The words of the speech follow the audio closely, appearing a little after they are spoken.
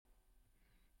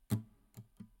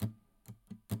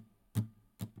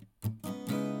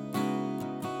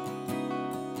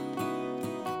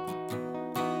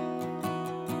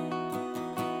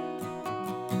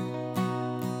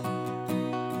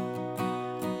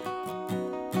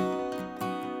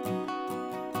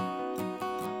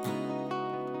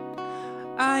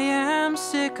I am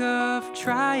sick of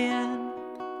trying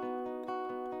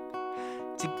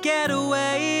to get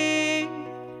away,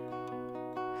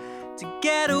 to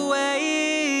get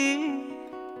away.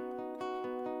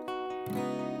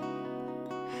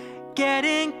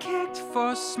 Getting kicked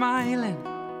for smiling,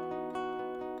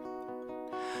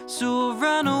 so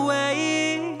run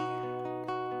away.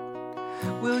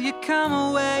 Will you come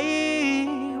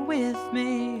away with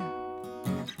me?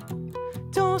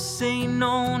 Don't say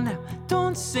no now,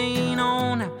 don't say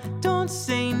no now, don't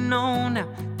say no now,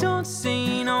 don't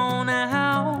say no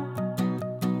now.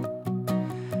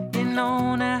 You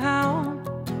know now.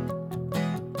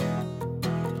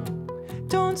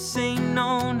 Don't say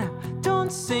no now,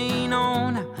 don't say no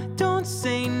now, don't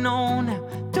say no now,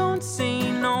 don't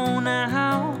say no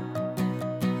now.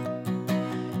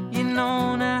 You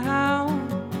know now.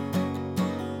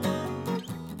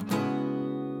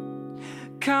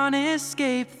 Can't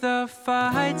escape the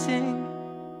fighting.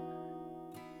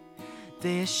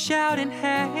 They're shouting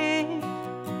hey,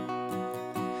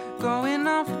 going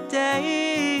on for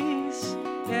days.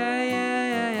 Yeah, yeah,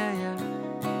 yeah, yeah,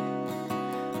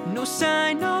 yeah. No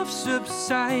sign of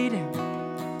subsiding,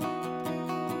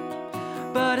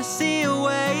 but I see a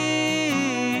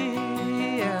way.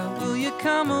 Yeah. Will you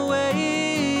come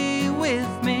away with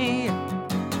me?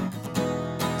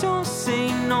 Don't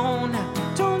say no now,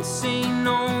 don't say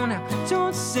no now,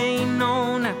 don't say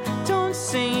no now, don't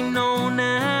say no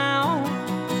now.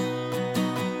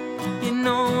 You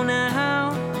know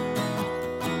now.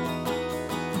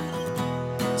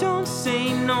 Don't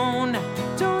say no now,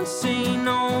 don't say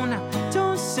no now,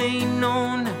 don't say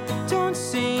no now, don't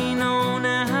say no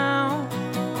now.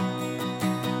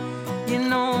 You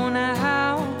know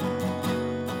now.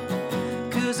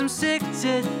 'Cause I'm sick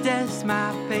to death,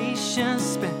 my patience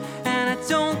spent, and I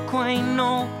don't quite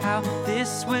know how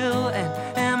this will end.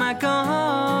 Am I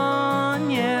gone?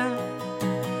 Yeah.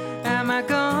 Am I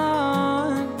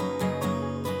gone?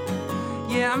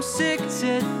 Yeah, I'm sick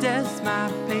to death, my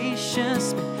patience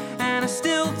spent, and I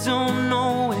still don't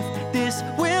know if this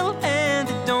will end.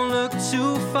 It don't look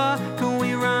too far. Can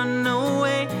we run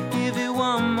away? Give it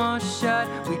one more shot.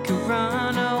 We could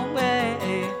run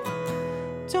away.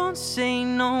 Don't say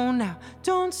no now,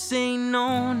 don't say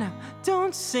no now,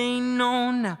 don't say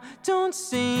no now, don't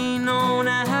say no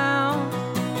now.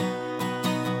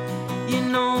 You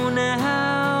know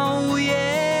now,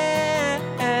 yeah.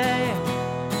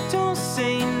 Don't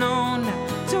say no now,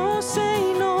 don't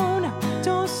say no now,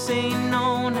 don't say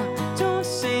no now, don't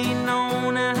say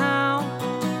no now.